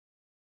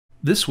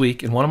This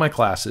week in one of my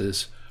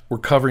classes, we're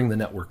covering the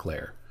network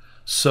layer.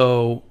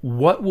 So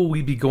what will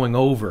we be going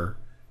over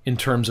in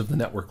terms of the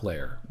network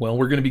layer? Well,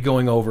 we're going to be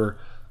going over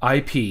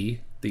IP,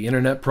 the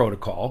Internet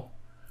Protocol.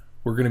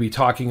 We're going to be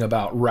talking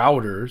about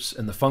routers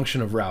and the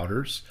function of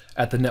routers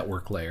at the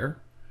network layer.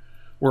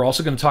 We're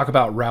also going to talk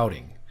about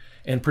routing.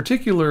 And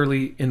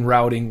particularly in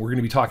routing, we're going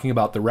to be talking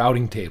about the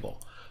routing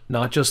table.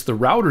 Not just the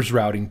router's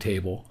routing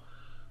table,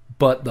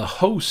 but the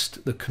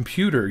host, the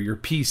computer, your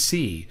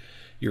PC,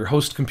 your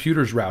host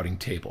computer's routing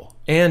table,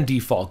 and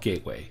default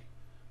gateway.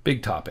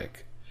 Big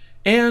topic.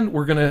 And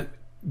we're going to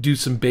do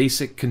some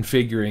basic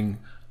configuring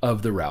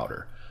of the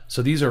router.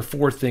 So these are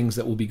 4 things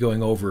that we'll be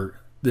going over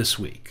this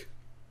week.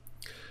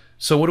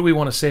 So what do we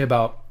want to say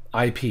about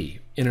IP,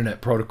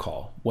 Internet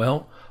Protocol?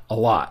 Well, a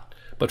lot.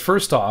 But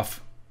first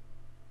off,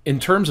 in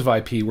terms of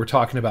IP, we're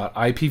talking about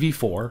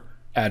Ipv4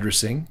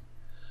 addressing,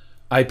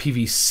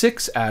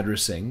 IPv6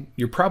 addressing.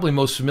 You're probably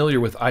most familiar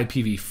with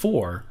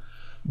Ipv4,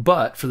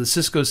 but for the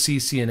Cisco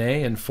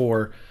CCNA and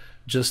for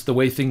just the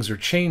way things are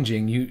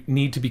changing, you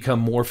need to become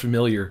more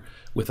familiar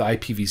with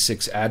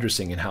Ipv6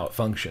 addressing and how it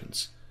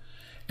functions.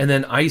 And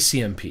then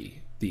Icmp,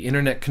 the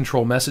Internet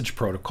Control Message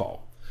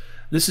Protocol.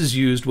 This is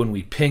used when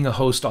we ping a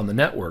host on the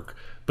network,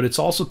 but it's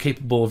also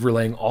capable of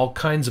relaying all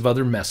kinds of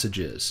other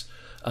messages,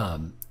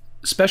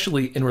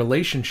 especially in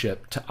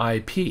relationship to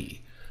IP.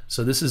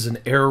 So this is an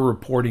error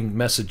reporting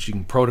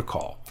messaging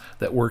protocol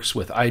that works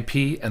with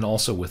IP and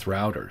also with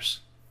routers.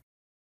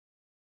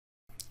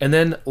 And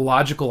then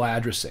logical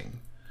addressing.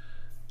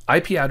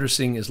 IP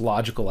addressing is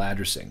logical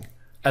addressing,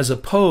 as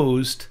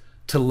opposed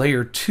to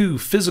layer 2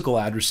 physical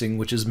addressing,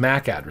 which is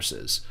MAC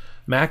addresses.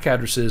 MAC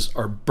addresses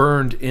are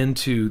burned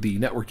into the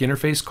network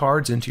interface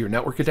cards, into your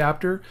network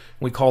adapter, and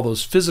we call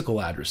those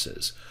physical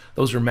addresses.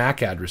 Those are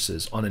MAC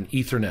addresses on an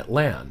Ethernet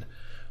LAN.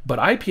 But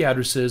IP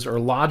addresses are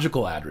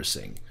logical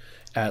addressing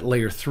at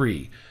layer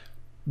 3.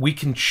 We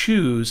can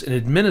choose, an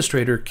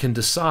administrator can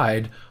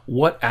decide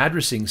what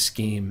addressing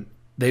scheme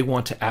they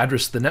want to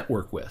address the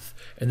network with,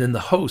 and then the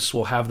hosts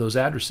will have those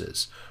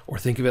addresses. Or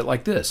think of it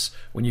like this: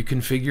 when you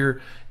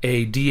configure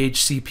a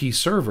DHCP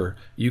server,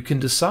 you can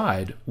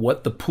decide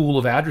what the pool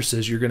of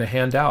addresses you're going to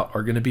hand out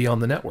are going to be on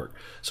the network.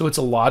 So it's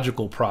a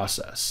logical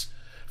process.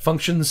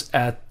 Functions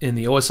in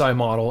the OSI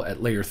model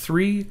at layer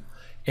 3,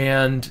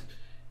 and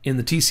in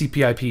the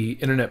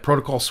TCP/IP Internet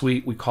Protocol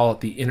Suite, we call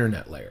it the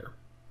Internet layer.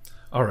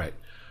 All right,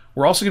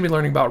 we're also going to be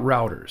learning about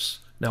routers.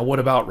 Now, what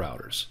about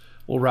routers?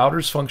 Well,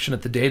 routers function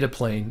at the data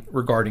plane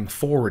regarding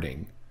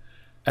forwarding.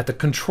 At the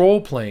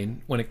control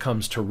plane, when it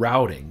comes to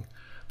routing,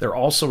 they're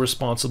also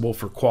responsible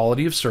for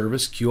quality of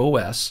service,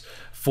 QoS.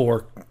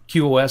 For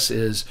QoS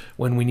is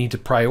when we need to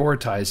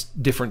prioritize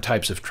different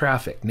types of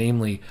traffic,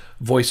 namely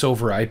voice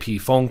over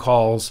IP phone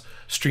calls,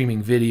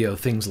 streaming video,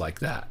 things like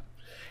that.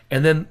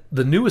 And then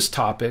the newest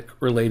topic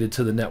related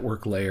to the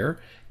network layer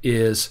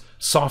is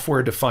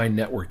software-defined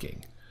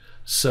networking.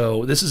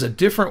 So this is a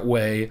different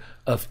way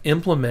of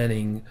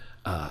implementing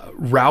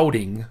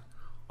routing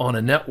on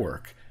a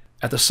network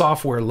at the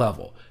software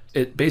level.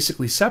 It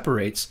basically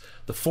separates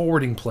the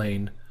forwarding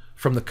plane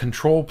from the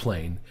control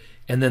plane,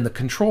 and then the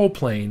control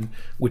plane,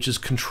 which is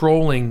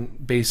controlling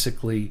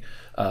basically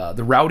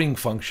the routing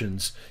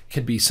functions,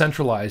 can be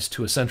centralized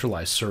to a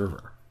centralized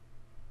server.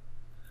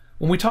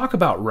 When we talk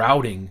about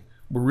routing,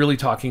 we're really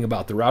talking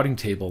about the routing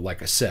table,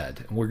 like I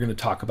said, and we're going to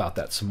talk about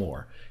that some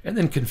more, and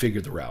then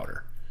configure the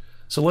router.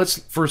 So let's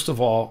first of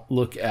all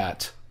look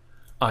at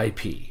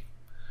IP.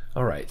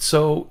 All right,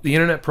 so the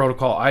Internet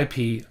Protocol,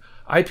 IP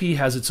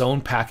has its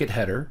own packet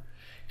header,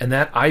 and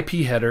that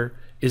IP header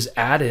is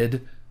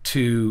added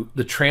to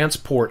the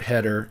transport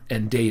header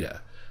and data.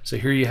 So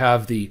here you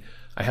have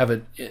I have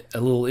a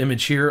little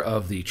image here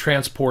of the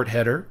transport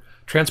header,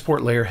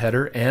 transport layer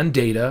header, and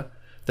data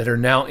that are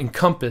now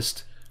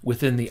encompassed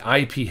within the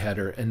IP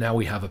header, and now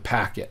we have a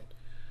packet.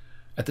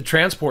 At the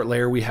transport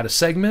layer, we had a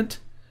segment,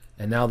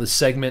 and now the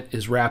segment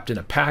is wrapped in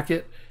a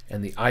packet,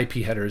 and the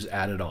IP header is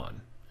added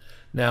on.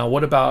 Now,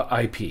 what about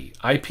IP?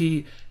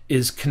 IP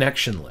is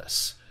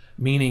connectionless,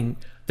 meaning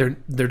there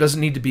doesn't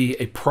need to be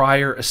a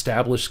prior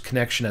established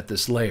connection at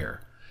this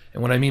layer.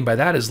 And what I mean by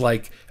that is,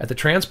 like at the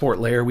transport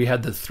layer, we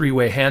had the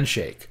 3-way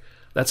handshake.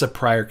 That's a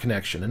prior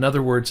connection. In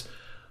other words,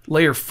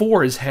 layer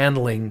 4 is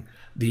handling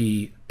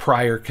the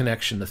prior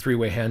connection, the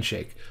 3-way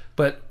handshake.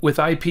 But with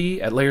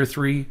IP at layer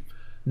 3,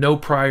 no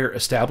prior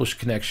established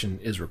connection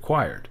is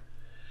required.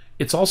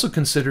 It's also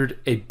considered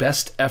a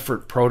best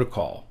effort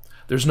protocol.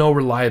 There's no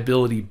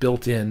reliability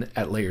built in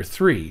at layer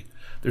 3.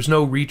 There's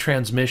no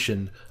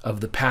retransmission of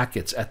the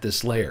packets at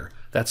this layer.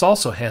 That's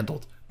also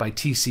handled by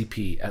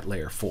TCP at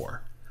layer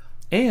 4.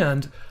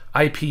 And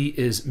IP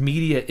is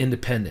media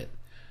independent.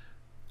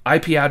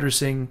 IP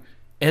addressing,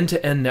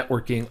 end-to-end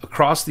networking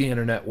across the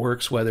internet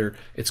works whether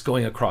it's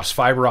going across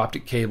fiber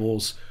optic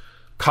cables,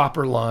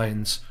 copper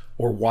lines,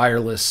 or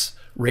wireless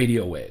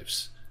radio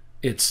waves.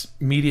 It's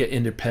media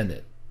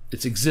independent.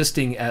 It's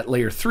existing at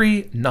layer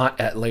 3, not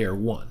at layer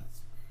 1.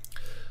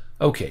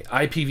 Okay,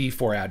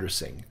 Ipv4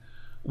 addressing.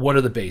 What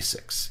are the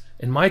basics?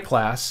 In my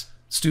class,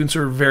 students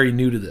are very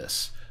new to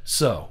this.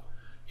 So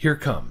Here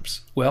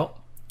comes. Well,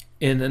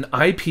 in an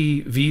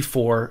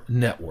IPv4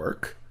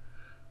 network,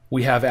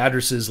 we have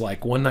addresses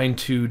like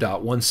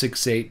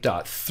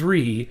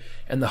 192.168.3,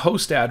 and the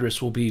host address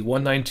will be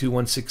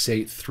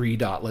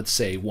 192.168.3. Let's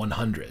say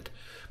 100.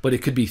 But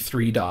it could be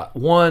 3.1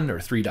 or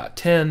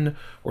 3.10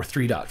 or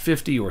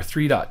 3.50 or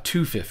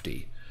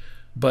 3.250.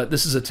 But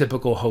this is a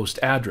typical host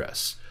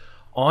address.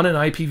 On an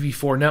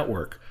IPv4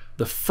 network,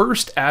 the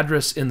first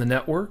address in the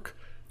network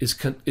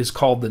is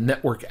called the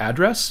network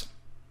address,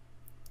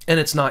 and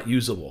it's not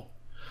usable.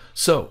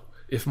 So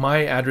if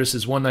my address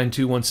is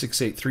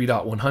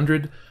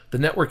 192.168.3.100, the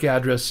network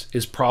address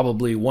is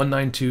probably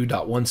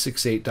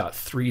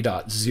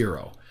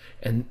 192.168.3.0,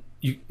 and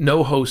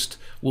no host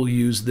will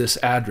use this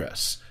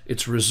address.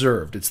 It's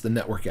reserved. It's the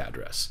network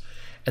address.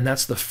 And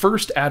that's the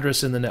first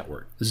address in the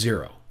network,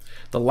 0.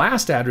 The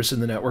last address in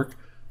the network,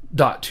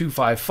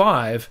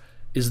 .255,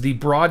 is the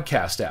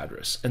broadcast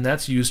address, and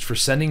that's used for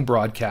sending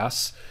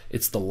broadcasts.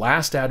 It's the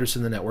last address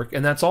in the network,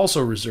 and that's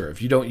also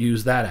reserved. You don't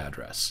use that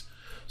address.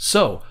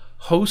 So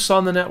hosts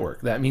on the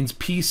network, that means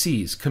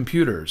PCs,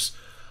 computers,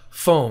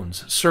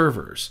 phones,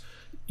 servers,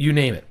 you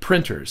name it,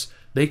 printers,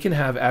 they can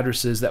have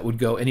addresses that would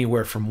go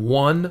anywhere from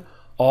 1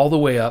 all the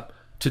way up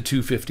to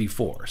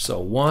 254. So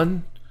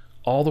 1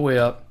 all the way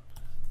up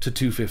to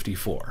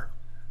 254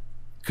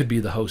 could be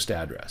the host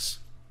address.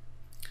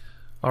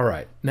 All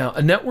right, now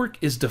a network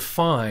is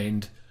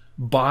defined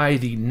by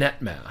the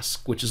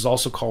Netmask, which is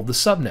also called the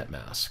Subnet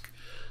Mask.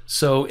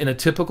 So in a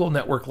typical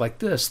network like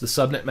this, the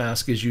Subnet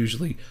Mask is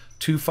usually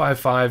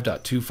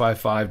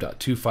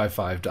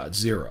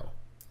 255.255.255.0.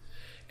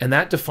 And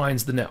that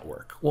defines the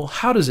network. Well,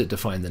 how does it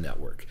define the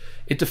network?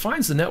 It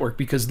defines the network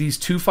because these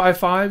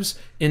 255s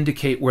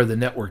indicate where the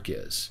network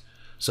is.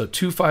 So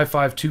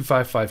 255,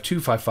 255,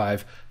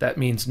 255, that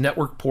means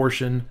network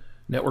portion,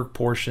 network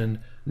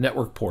portion,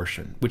 network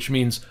portion, which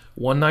means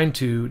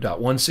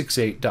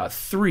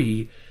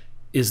 192.168.3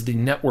 is the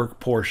network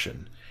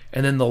portion.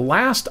 And then the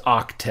last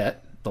octet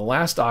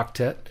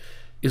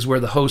is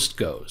where the host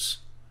goes.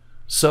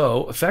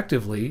 So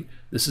effectively,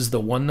 this is the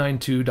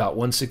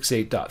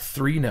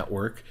 192.168.3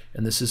 network,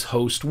 and this is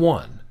host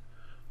 1,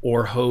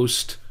 or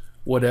host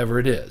whatever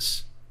it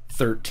is,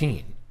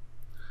 13.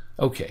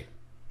 Okay,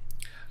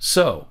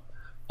 so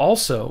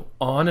also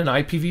on an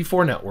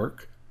IPv4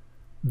 network,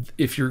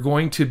 if you're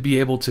going to be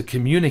able to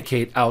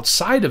communicate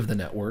outside of the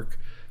network,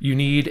 you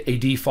need a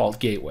default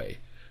gateway.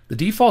 The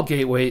default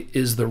gateway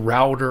is the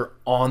router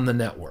on the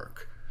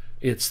network.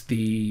 It's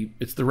the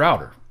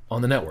router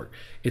on the network.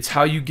 It's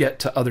how you get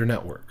to other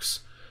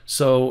networks.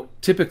 So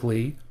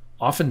typically,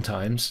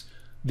 oftentimes,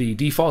 the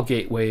default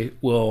gateway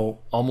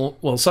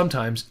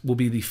sometimes will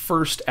be the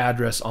first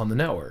address on the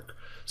network.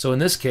 So in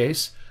this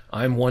case,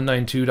 I'm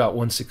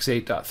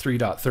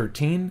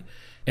 192.168.3.13,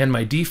 and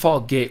my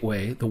default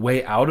gateway, the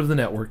way out of the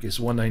network, is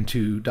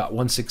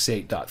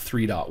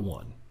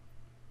 192.168.3.1.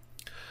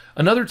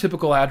 Another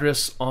typical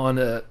address on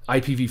an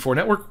IPv4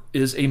 network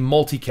is a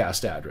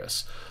multicast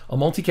address. A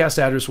multicast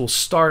address will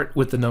start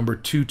with the number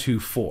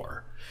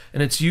 224,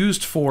 and it's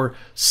used for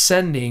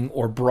sending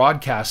or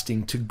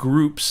broadcasting to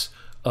groups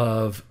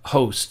of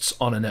hosts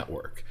on a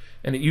network.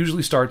 And it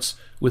usually starts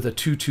with a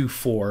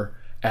 224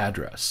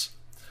 address.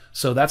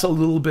 So that's a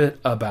little bit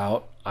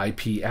about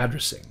IP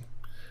addressing.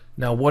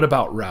 Now, what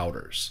about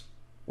routers?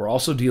 We're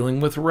also dealing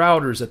with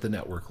routers at the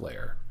network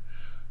layer.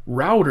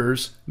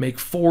 Routers make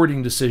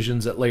forwarding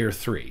decisions at layer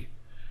 3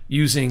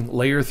 using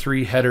layer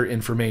 3 header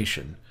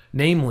information,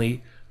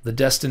 namely the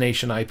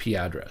destination IP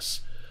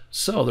address.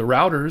 So the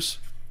routers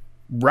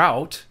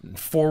route and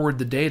forward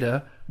the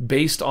data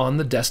based on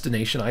the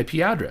destination IP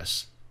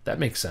address. That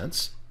makes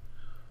sense.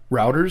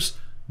 Routers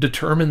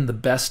determine the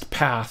best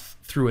path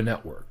through a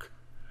network.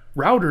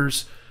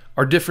 Routers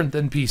are different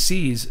than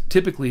PCs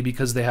typically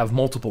because they have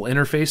multiple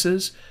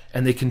interfaces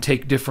and they can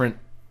take different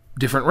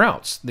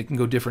routes. They can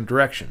go different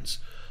directions.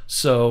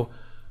 So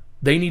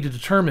they need to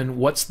determine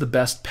what's the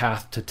best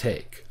path to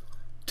take.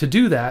 To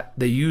do that,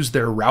 they use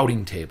their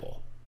routing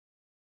table.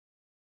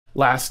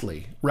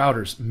 Lastly,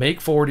 routers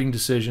make forwarding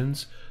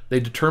decisions,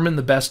 they determine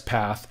the best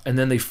path, and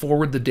then they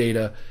forward the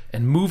data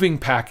and moving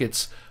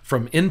packets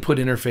from input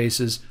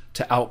interfaces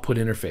to output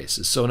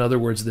interfaces. So in other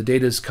words, the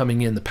data is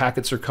coming in, the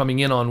packets are coming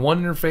in on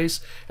one interface,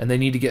 and they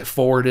need to get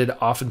forwarded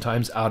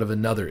oftentimes out of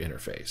another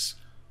interface.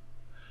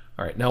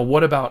 All right, now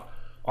what about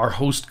our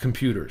host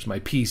computers, my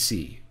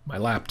PC, my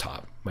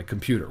laptop, my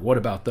computer? What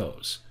about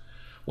those?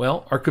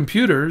 Well, our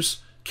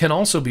computers can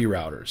also be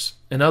routers.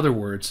 In other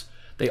words,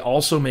 they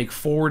also make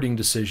forwarding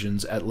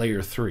decisions at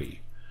layer 3.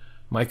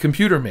 My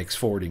computer makes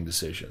forwarding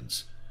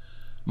decisions.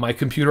 My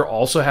computer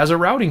also has a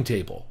routing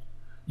table.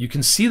 You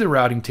can see the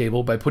routing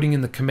table by putting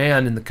in the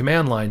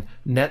command line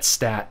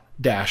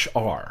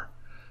netstat-r.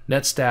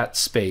 Netstat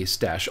space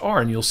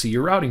 -r, and you'll see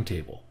your routing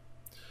table.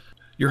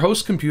 Your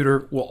host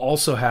computer will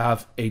also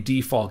have a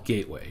default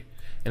gateway.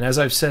 And as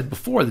I've said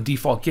before, the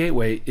default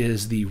gateway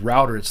is the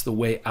router. It's the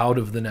way out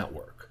of the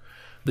network.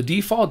 The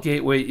default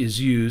gateway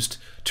is used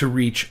to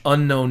reach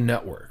unknown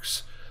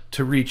networks,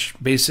 to reach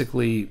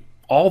basically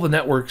all the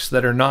networks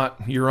that are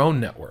not your own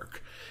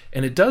network.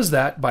 And it does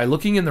that by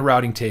looking in the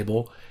routing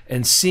table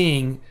and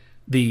seeing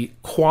the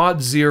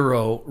quad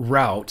 0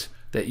 route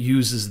that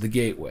uses the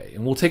gateway.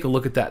 And we'll take a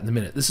look at that in a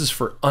minute. This is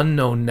for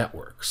unknown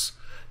networks.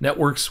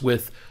 Networks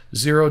with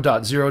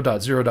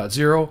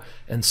 0.0.0.0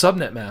 and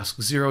subnet mask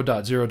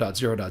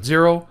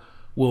 0.0.0.0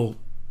 will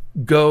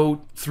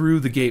go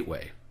through the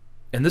gateway.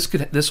 And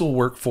this will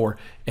work for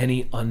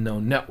any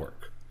unknown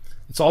network.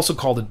 It's also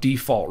called a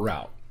default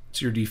route.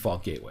 It's your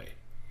default gateway.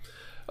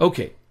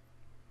 Okay,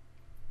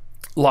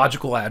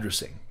 logical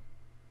addressing.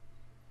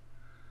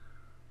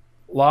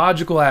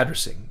 Logical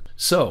addressing.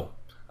 So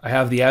I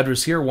have the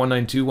address here,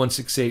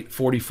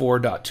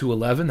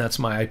 192.168.44.211. That's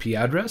my IP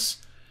address.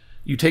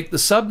 You take the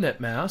subnet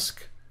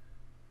mask,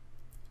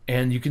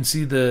 and you can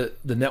see the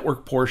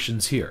network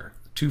portions here.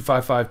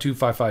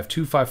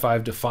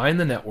 255.255.255 define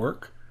the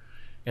network,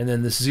 and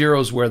then this 0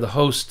 is where the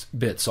host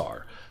bits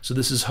are. So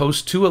this is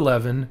host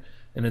 211,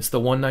 and it's the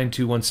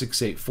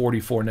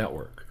 192.168.44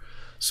 network.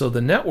 So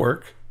the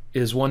network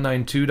is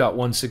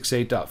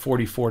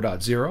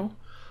 192.168.44.0.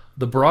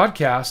 The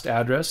broadcast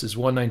address is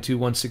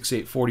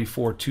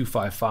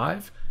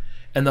 192.168.44.255,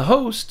 and the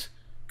host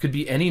could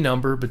be any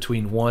number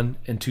between 1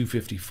 and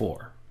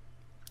 254.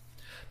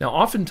 Now,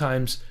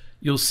 oftentimes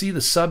you'll see the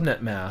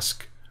subnet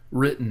mask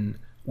written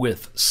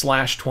with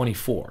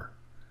 /24.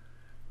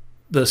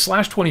 The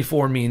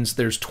 /24 means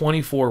there's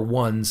 24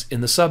 ones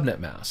in the subnet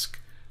mask.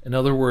 In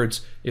other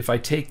words, if I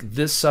take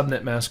this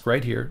subnet mask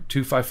right here,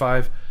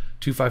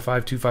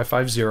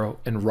 255.255.255.0,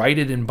 and write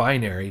it in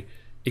binary,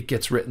 it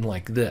gets written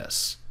like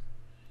this.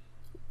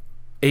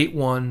 8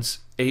 ones,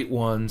 8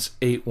 ones,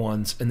 8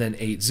 ones, and then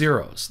 8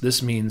 zeros.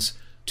 This means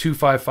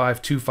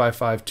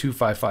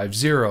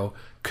 255.255.255.0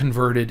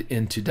 converted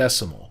into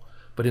decimal.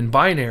 But in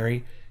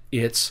binary,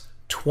 it's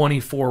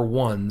 24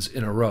 ones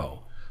in a row.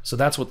 So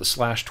that's what the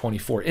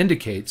 /24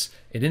 indicates.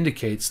 It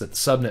indicates that the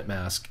subnet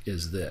mask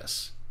is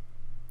this.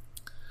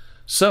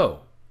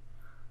 So,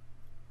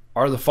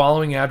 are the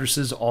following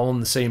addresses all in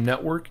the same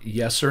network?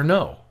 Yes or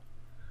no?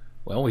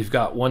 Well, we've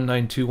got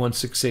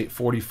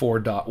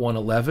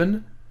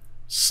 192.168.44.111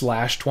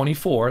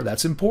 /24.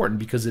 That's important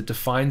because it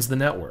defines the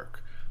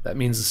network. That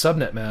means the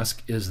subnet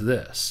mask is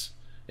this.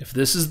 If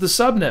this is the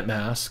subnet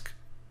mask,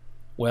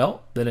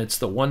 well, then it's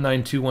the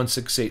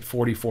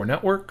 192.168.44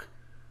 network,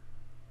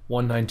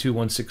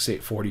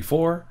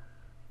 192.168.44,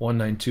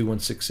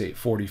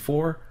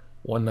 192.168.44,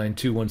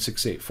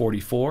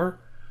 192.168.44,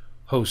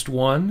 host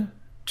 1,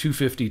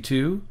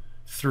 252,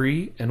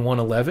 3, and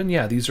 111.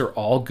 Yeah, these are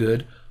all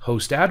good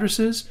host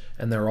addresses,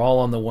 and they're all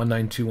on the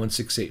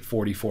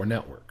 192.168.44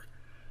 network.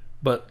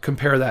 But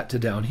compare that to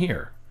down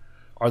here.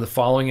 Are the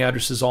following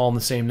addresses all in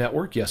the same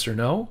network? Yes or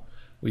no?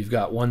 We've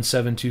got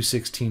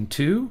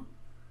 172.16.2,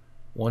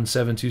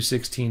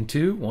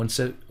 172.16.2,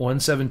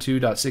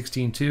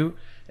 172.16.2,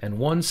 and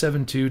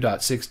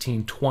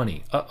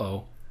 172.16.20.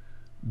 Uh-oh.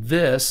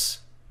 This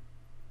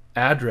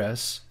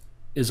address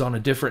is on a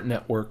different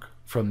network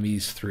from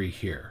these three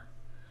here.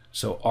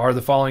 So are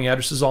the following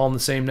addresses all in the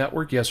same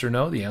network? Yes or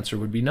no? The answer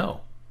would be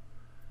no.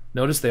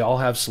 Notice they all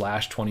have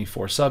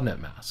 /24 subnet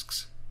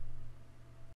masks.